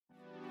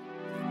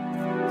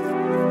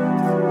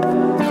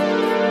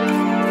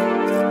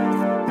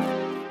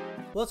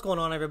What's going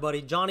on,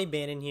 everybody? Johnny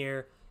Bannon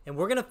here, and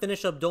we're going to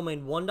finish up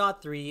domain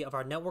 1.3 of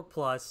our Network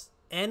Plus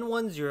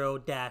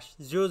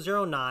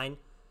N10-009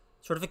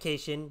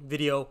 certification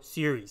video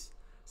series.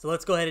 So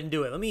let's go ahead and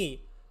do it. Let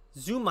me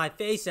zoom my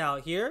face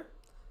out here,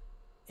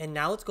 and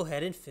now let's go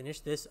ahead and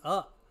finish this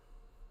up.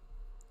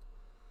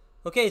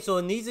 Okay, so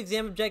in these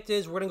exam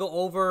objectives, we're going to go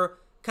over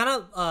kind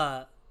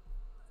of,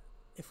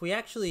 if we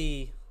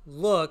actually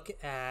look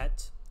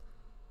at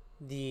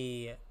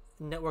the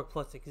Network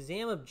Plus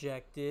exam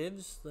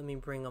objectives, let me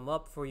bring them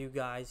up for you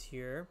guys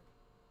here.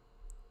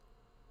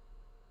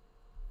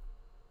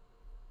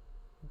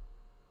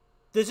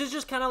 This is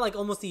just kind of like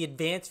almost the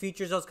advanced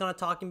features I was kind of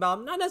talking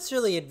about. Not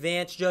necessarily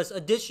advanced, just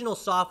additional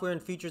software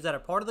and features that are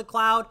part of the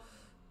cloud.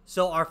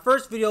 So our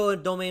first video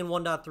in domain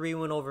 1.3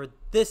 went over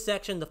this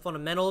section, the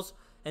fundamentals,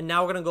 and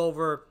now we're going to go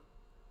over,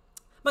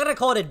 I'm not going to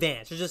call it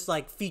advanced, it's just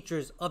like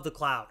features of the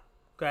cloud,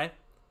 okay?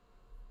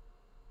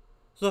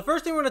 So the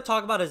first thing we're going to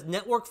talk about is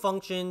network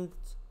functions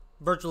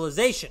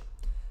virtualization.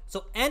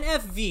 So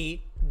NFV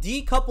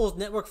decouples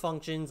network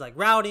functions like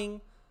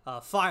routing,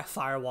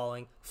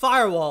 firewalling,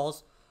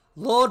 firewalls,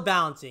 load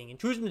balancing,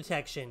 intrusion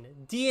detection,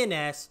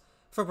 DNS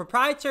from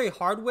proprietary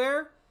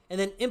hardware, and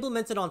then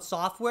implements it on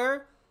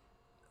software,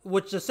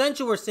 which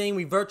essentially we're saying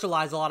we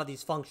virtualize a lot of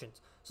these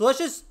functions. So let's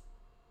just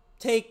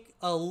take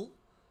a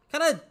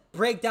kind of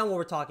break down what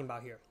we're talking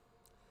about here.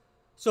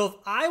 So if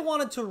I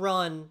wanted to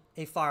run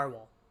a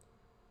firewall,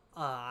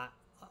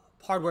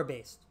 hardware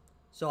based,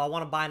 so I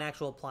want to buy an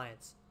actual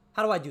appliance,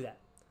 how do I do that?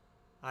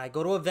 I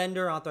go to a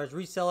vendor, authorized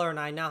reseller, and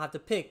I now have to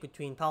pick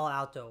between Palo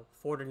Alto,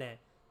 Fortinet,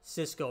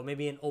 Cisco,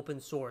 maybe an open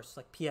source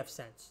like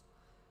pfSense.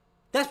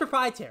 That's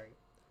proprietary.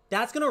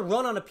 That's going to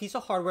run on a piece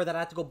of hardware that I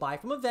have to go buy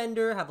from a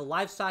vendor, have a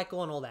life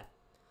cycle and all that.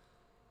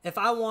 If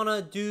I want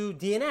to do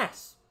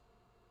DNS,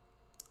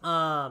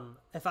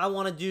 if I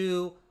want to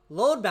do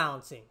load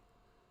balancing,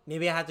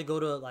 maybe I have to go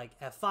to like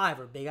F5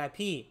 or Big IP,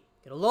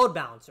 get a load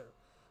balancer.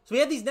 So we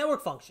have these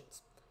network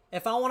functions.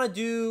 If I want to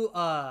do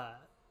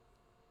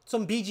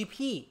some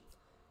BGP,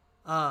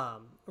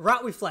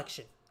 route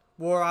reflection,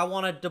 where I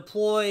want to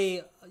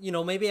deploy,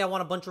 maybe I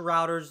want a bunch of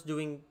routers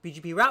doing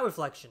BGP route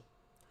reflection.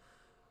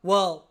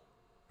 Well,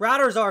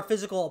 routers are a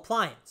physical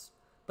appliance.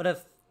 But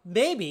if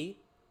maybe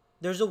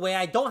there's a way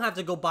I don't have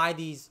to go buy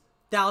these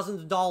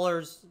thousands of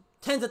dollars,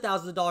 tens of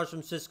thousands of dollars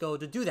from Cisco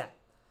to do that,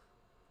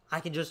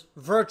 I can just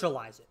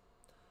virtualize it.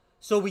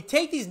 So we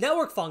take these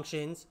network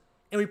functions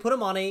and we put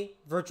them on a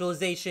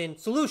virtualization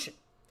solution,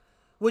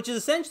 which is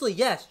essentially,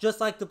 yes,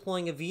 just like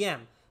deploying a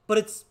VM, but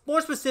it's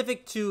more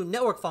specific to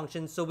network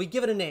functions, so we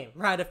give it a name,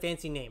 right, a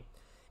fancy name.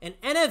 And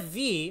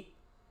NFV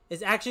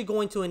is actually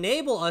going to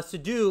enable us to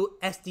do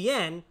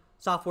SDN,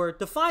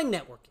 software-defined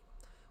networking,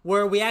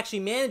 where we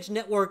actually manage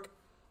network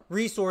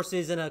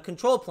resources in a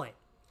control plane.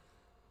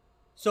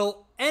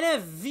 So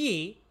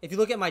NFV, if you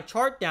look at my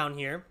chart down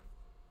here,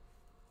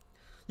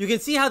 you can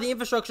see how the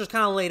infrastructure is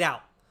kind of laid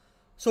out.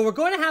 So we're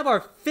going to have our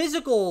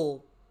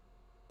physical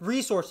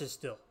resources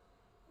still.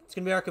 It's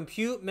going to be our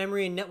compute,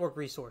 memory, and network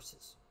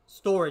resources.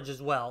 Storage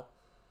as well.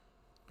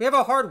 We have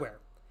our hardware.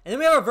 And then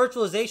we have our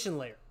virtualization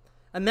layer.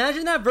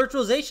 Imagine that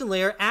virtualization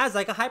layer as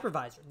like a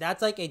hypervisor.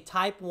 That's like a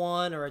type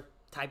 1 or a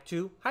type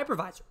 2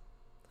 hypervisor.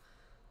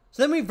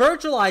 So then we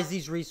virtualize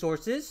these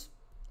resources.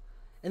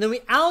 And then we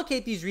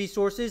allocate these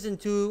resources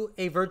into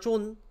a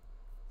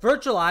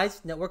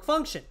virtualized network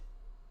function.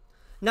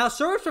 Now,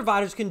 service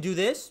providers can do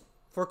this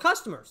for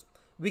customers.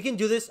 We can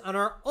do this on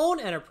our own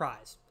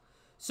enterprise.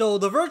 So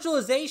the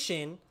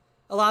virtualization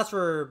allows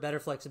for better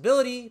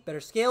flexibility,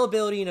 better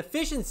scalability, and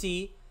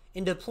efficiency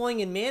in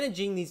deploying and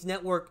managing these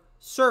network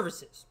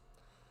services.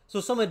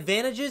 So some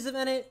advantages of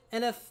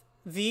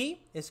NFV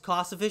is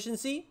cost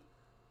efficiency,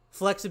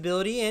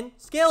 flexibility, and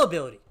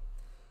scalability.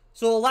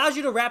 So it allows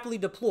you to rapidly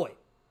deploy.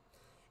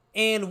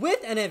 And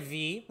with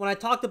NFV, when I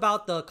talked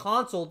about the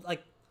console,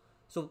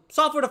 so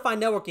software-defined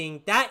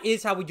networking, that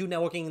is how we do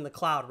networking in the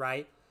cloud,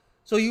 right?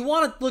 So you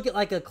want to look at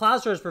like a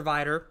cloud service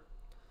provider.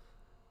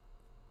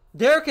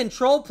 Their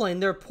control plane,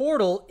 their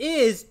portal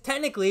is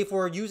technically, if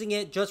we're using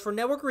it just for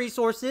network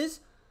resources,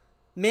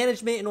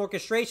 management and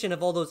orchestration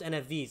of all those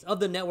NFVs, of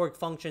the network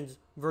functions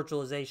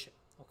virtualization,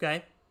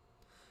 okay?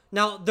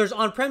 Now, there's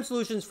on-prem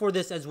solutions for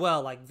this as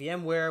well, like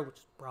VMware, which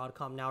is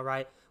Broadcom now,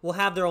 right? Will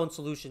have their own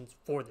solutions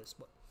for this.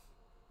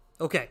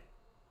 Okay.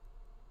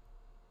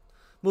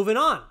 Moving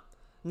on.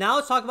 Now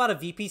let's talk about a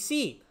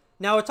VPC.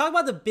 Now we're talking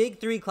about the big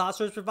three cloud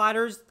service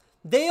providers.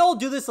 They all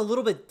do this a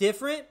little bit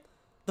different.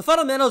 The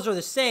fundamentals are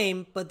the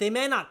same, but they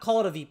may not call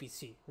it a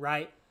VPC,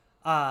 right?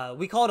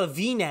 We call it a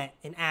VNet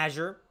in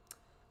Azure.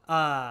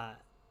 And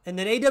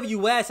then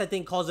AWS, I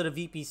think, calls it a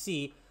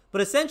VPC. But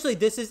essentially,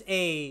 this is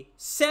a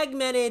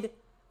segmented,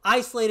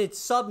 isolated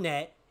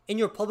subnet in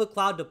your public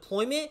cloud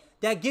deployment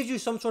that gives you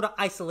some sort of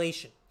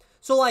isolation.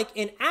 So like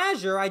in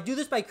Azure, I do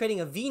this by creating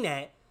a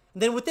VNet.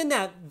 And then within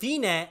that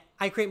VNet,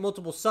 I create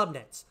multiple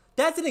subnets.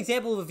 That's an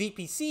example of a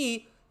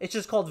VPC. It's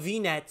just called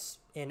VNets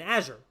in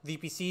Azure.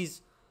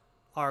 VPCs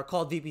are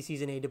called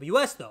VPCs in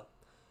AWS though.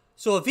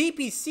 So a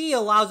VPC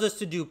allows us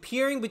to do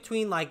peering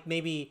between like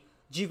maybe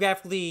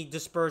geographically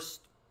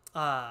dispersed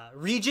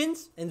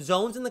regions and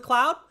zones in the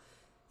cloud.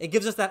 It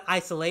gives us that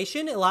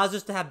isolation. It allows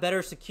us to have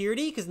better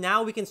security because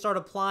now we can start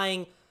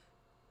applying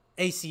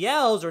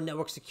ACLs or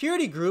network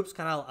security groups,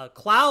 kind of a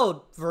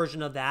cloud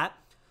version of that,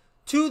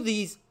 to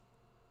these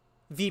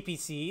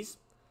VPCs.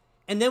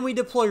 And then we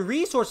deploy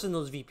resources in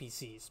those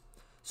VPCs.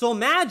 So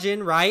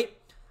imagine, right,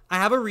 I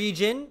have a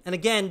region. And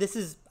again,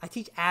 I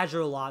teach Azure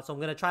a lot, so I'm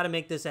going to try to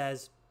make this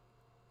as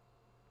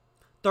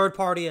third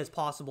party as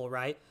possible,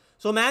 right?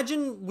 So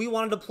imagine we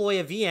want to deploy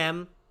a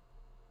VM.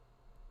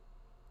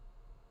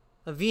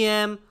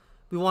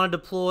 We want to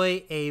deploy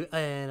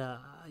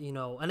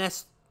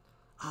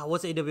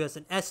what's AWS?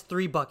 An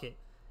S3 bucket.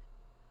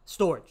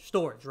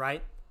 Storage,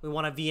 right? We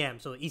want a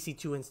VM, so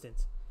EC2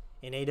 instance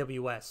in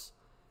AWS.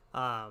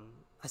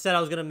 I said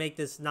I was going to make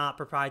this not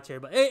proprietary,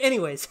 but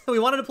anyways, we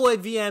want to deploy a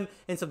VM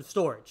and some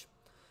storage.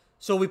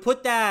 So we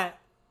put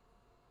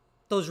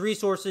those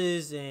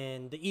resources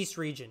in the East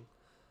region.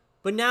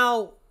 But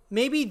now,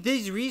 maybe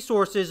these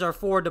resources are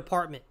for a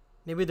department.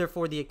 Maybe they're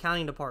for the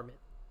accounting department.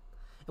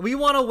 And we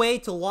want a way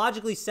to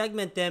logically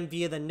segment them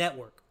via the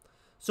network.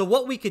 So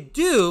what we could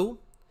do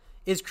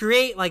is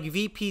create like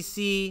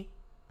VPC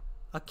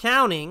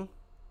accounting,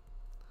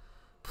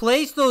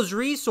 place those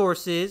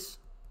resources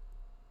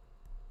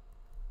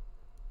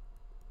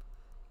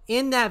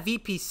in that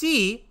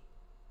VPC,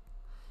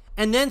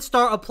 and then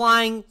start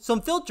applying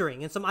some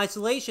filtering and some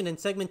isolation and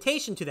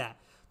segmentation to that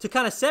to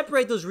kind of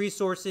separate those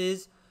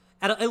resources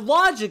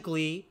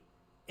logically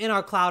in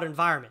our cloud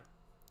environment.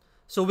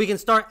 So we can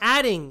start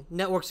adding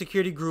network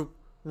security group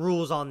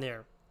rules on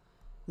there,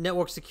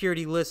 network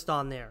security list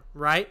on there,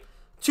 right?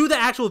 To the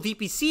actual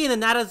VPC, and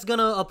then that is going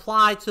to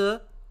apply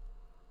to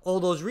all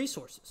those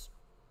resources.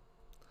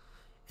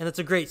 And it's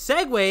a great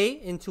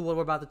segue into what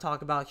we're about to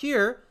talk about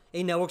here,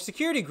 a network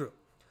security group.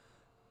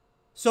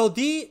 So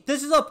this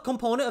is a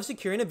component of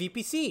securing a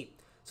VPC.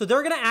 So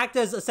they're going to act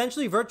as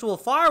essentially virtual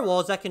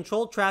firewalls that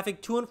control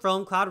traffic to and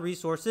from cloud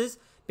resources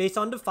based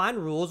on defined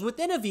rules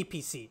within a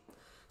VPC.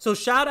 So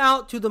shout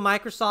out to the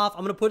Microsoft.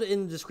 I'm going to put it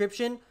in the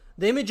description.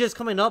 The images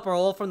coming up are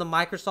all from the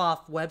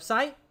Microsoft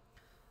website.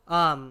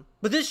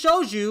 But this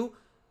shows you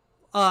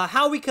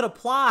how we could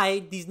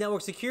apply these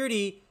network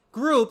security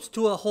groups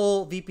to a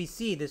whole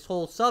VPC, this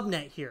whole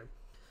subnet here.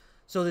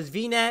 So this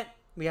VNet,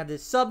 we have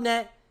this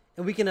subnet,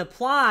 and we can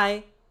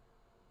apply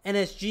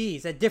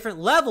NSGs at different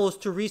levels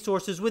to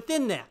resources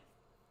within that.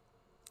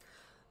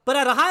 But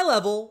at a high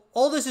level,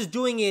 all this is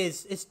doing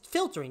is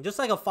filtering, just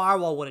like a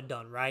firewall would have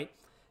done, right?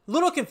 A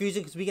little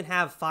confusing because we can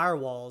have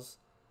firewalls,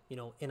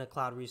 in a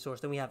cloud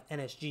resource. Then we have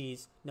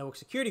NSGs, network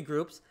security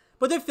groups,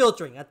 but they're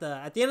filtering. At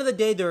the end of the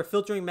day, they're a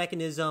filtering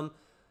mechanism.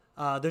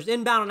 There's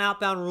inbound and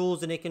outbound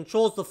rules, and it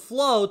controls the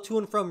flow to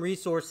and from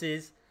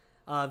resources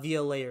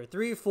via layer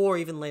 3, 4,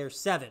 even layer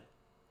 7.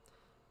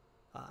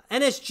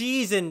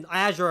 NSGs in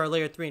Azure are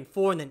layer 3 and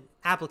 4, and then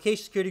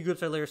application security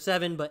groups are layer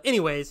 7. But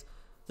anyways,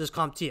 this is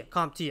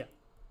CompTIA.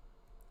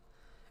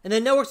 And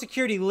then network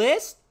security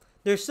list,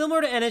 they're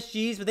similar to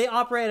NSGs, but they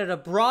operate at a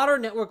broader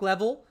network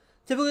level,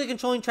 typically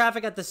controlling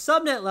traffic at the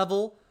subnet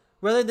level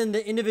rather than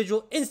the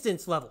individual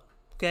instance level.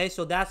 Okay,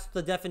 so that's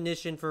the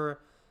definition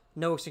for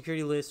network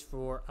security list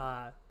for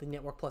the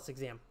Network Plus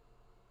exam.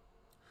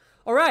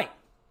 All right,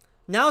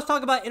 now let's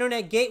talk about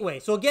internet gateway.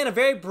 So again, a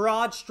very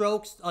broad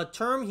strokes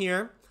term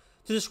here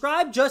to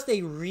describe just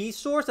a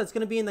resource that's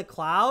going to be in the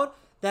cloud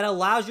that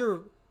allows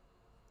your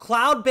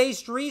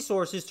cloud-based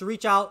resources to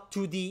reach out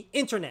to the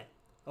internet.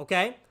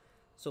 Okay,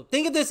 so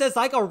think of this as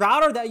like a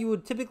router that you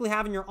would typically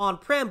have in your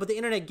on-prem, but the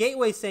internet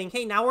gateway is saying,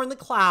 hey, now we're in the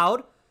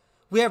cloud.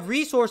 We have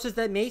resources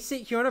that may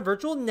sit here on a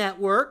virtual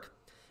network.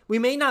 We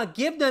may not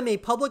give them a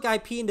public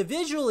IP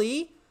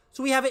individually,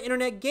 so we have an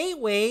internet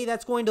gateway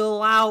that's going to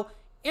allow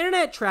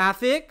internet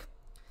traffic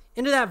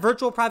into that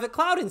virtual private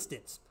cloud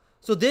instance.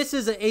 So this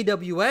is an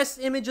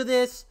AWS image of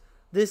this.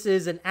 This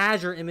is an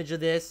Azure image of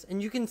this.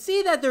 And you can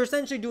see that they're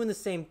essentially doing the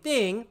same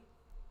thing.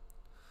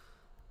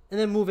 And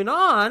then moving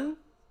on,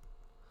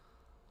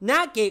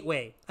 NAT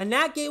gateway. A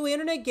NAT gateway,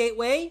 internet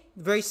gateway,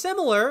 very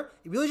similar.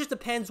 It really just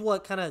depends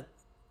what kind of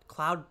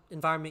cloud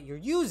environment you're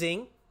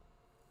using.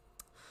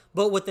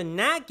 But with the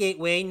NAT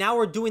gateway, now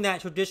we're doing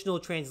that traditional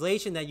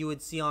translation that you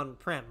would see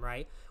on-prem,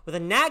 right? With a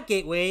NAT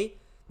gateway,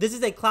 this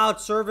is a cloud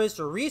service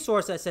or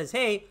resource that says,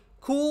 hey,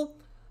 cool,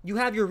 you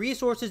have your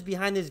resources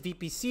behind this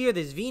VPC or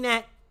this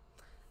VNet.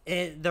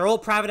 They're all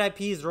private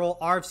IPs. They're all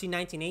RFC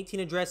 1918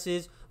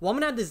 addresses. Well, I'm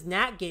going to have this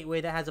NAT gateway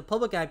that has a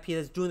public IP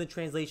that's doing the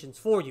translations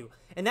for you.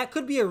 And that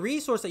could be a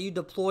resource that you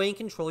deploy and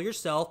control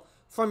yourself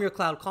from your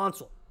cloud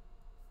console.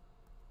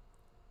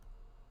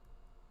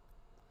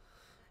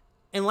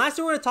 And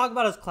lastly, we're going to talk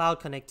about is cloud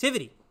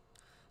connectivity.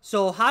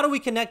 So how do we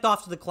connect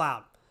off to the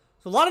cloud?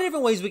 So a lot of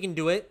different ways we can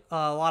do it.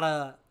 A lot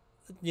of,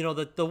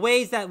 the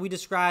ways that we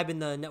describe in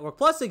the Network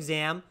Plus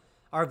exam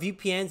are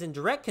VPNs and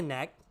direct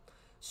connect.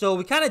 So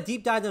we kind of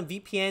deep dived on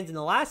VPNs in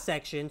the last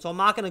section. So I'm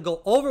not going to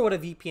go over what a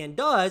VPN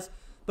does,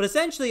 but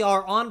essentially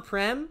our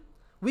on-prem,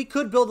 we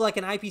could build like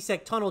an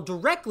IPsec tunnel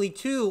directly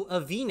to a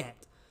VNet,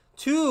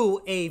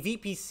 to a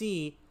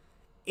VPC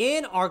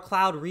in our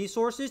cloud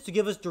resources to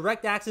give us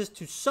direct access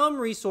to some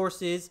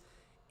resources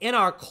in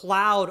our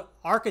cloud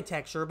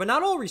architecture, but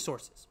not all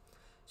resources.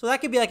 So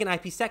that could be like an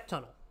IPsec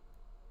tunnel.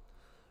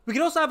 We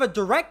could also have a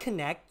direct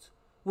connect,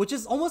 which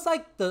is almost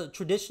like the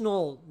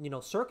traditional,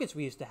 circuits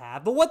we used to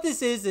have. But what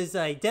this is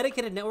a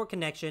dedicated network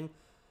connection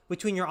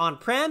between your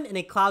on-prem and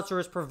a cloud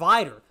service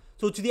provider.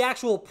 So to the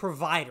actual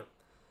provider.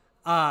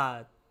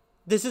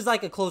 This is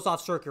like a closed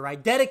off circuit,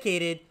 right?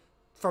 Dedicated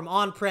from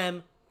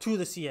on-prem to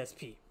the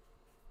CSP.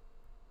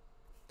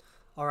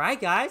 All right,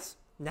 guys.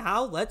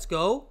 Now let's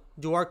go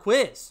do our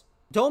quiz.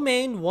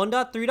 Domain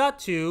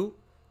 1.3.2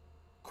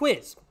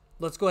 quiz.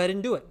 Let's go ahead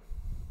and do it.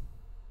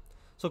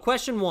 So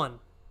question 1.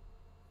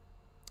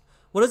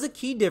 What is the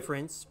key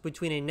difference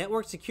between a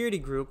network security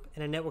group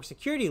and a network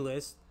security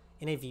list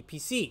in a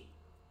VPC?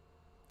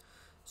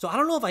 So I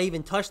don't know if I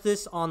even touched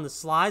this on the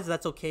slides.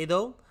 That's okay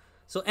though.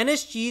 So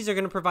NSGs are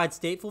going to provide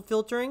stateful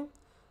filtering,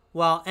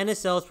 while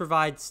NSLs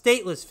provide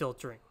stateless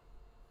filtering.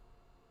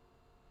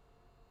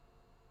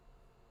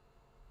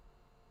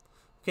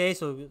 Okay,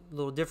 so a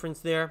little difference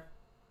there.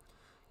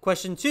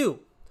 Question 2.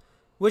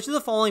 Which of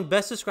the following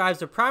best describes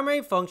the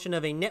primary function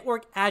of a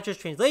network address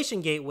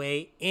translation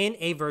gateway in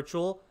a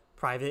virtual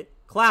private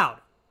cloud?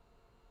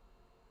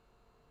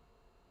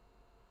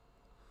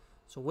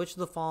 So which of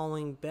the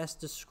following best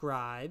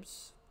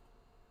describes?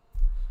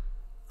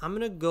 I'm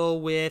going to go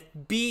with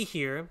B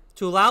here.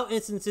 To allow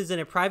instances in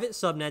a private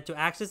subnet to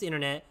access the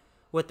internet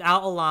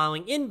without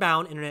allowing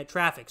inbound internet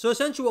traffic. So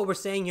essentially what we're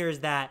saying here is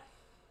that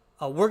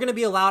we're going to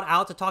be allowed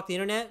out to talk to the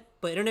internet,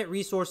 but internet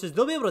resources,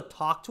 they'll be able to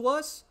talk to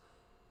us.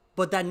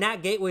 But that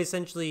NAT gateway,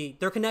 essentially,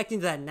 they're connecting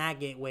to that NAT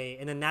gateway,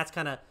 and then that's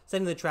kind of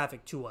sending the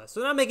traffic to us. So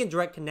they're not making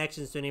direct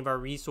connections to any of our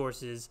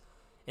resources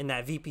in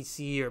that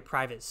VPC or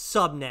private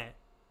subnet.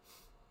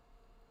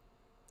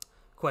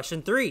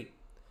 Question 3.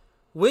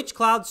 Which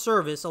cloud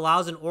service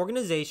allows an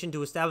organization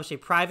to establish a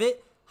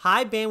private,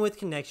 high bandwidth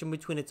connection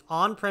between its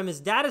on-premise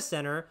data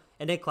center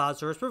and a cloud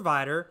service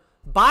provider,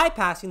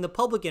 bypassing the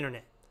public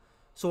internet?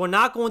 So we're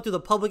not going through the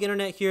public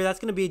internet here. That's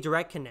going to be a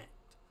direct connect.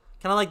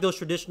 Kind of like those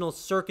traditional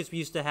circuits we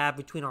used to have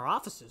between our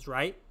offices,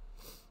 right?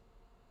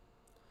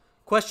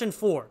 Question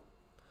 4.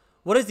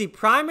 What is the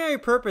primary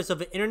purpose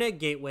of an internet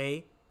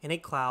gateway in a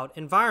cloud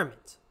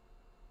environment?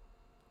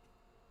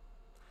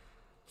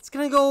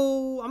 I'm going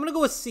to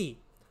go with C.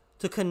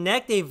 To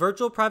connect a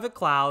virtual private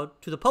cloud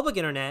to the public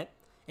internet,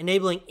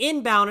 enabling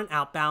inbound and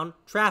outbound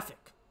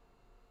traffic.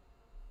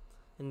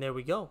 And there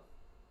we go.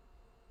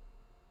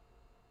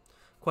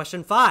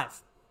 Question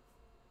 5.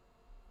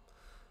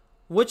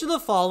 Which of the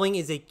following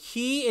is a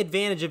key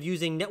advantage of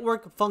using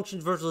network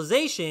functions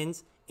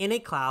virtualizations in a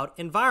cloud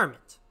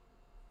environment?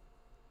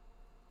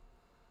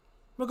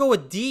 I'm going to go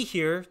with D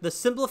here, the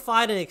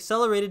simplified and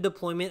accelerated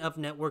deployment of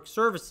network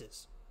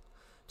services.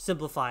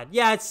 Simplified.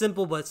 Yeah, it's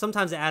simple, but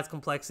sometimes it adds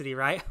complexity,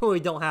 right? We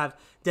don't have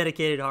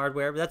dedicated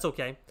hardware, but that's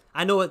okay.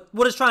 I know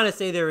what it's trying to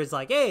say there is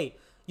like, hey,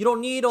 you don't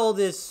need all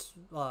this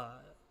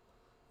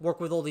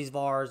work with all these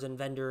VARs and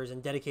vendors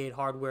and dedicated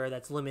hardware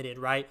that's limited,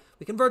 right?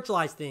 We can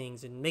virtualize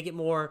things and make it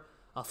more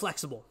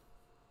flexible.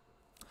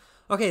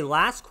 Okay,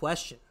 last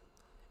question.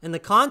 In the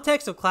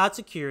context of cloud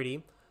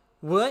security,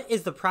 what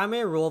is the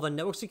primary role of a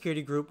network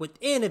security group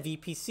within a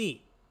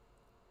VPC?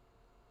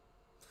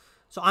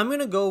 So I'm going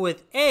to go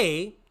with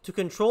A, to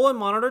control and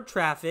monitor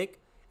traffic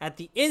at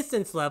the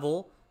instance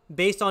level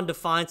based on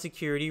defined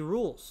security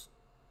rules.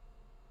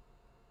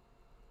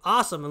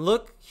 Awesome, and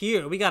look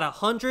here, we got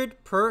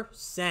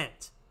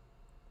 100%.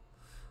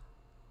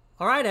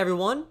 All right,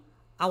 everyone,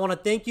 I want to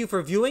thank you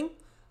for viewing.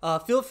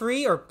 Feel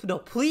free, or no,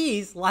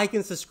 please like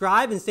and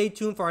subscribe and stay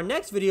tuned for our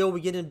next video. We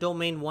get into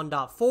domain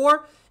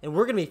 1.4, and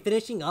we're going to be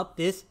finishing up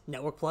this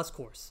Network Plus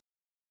course.